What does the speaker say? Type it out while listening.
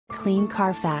clean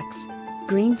CARFAX.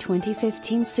 Green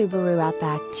 2015 Subaru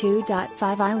Outback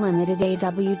 2.5i Limited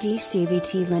AWD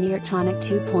CVT Lineartronic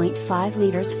 2.5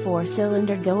 liters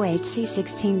 4-cylinder DOHC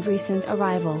 16 recent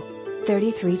arrival.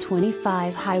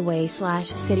 3325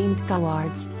 Highway/City MPG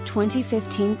Awards,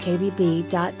 2015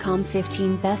 KBB.com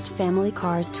 15 Best Family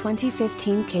Cars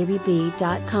 2015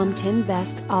 KBB.com 10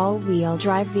 Best All-Wheel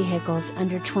Drive Vehicles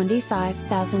under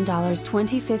 $25,000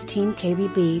 2015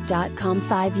 KBB.com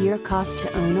 5-Year Cost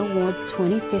to Own Awards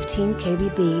 2015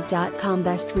 KBB.com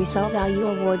Best Resale Value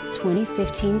Awards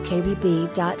 2015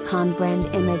 KBB.com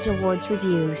Brand Image Awards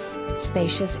Reviews,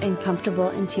 Spacious and comfortable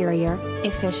interior,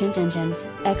 efficient engines,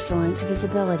 excellent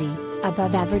visibility,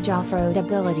 above average off-road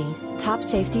ability, top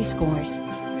safety scores.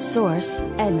 Source: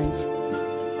 Edmunds.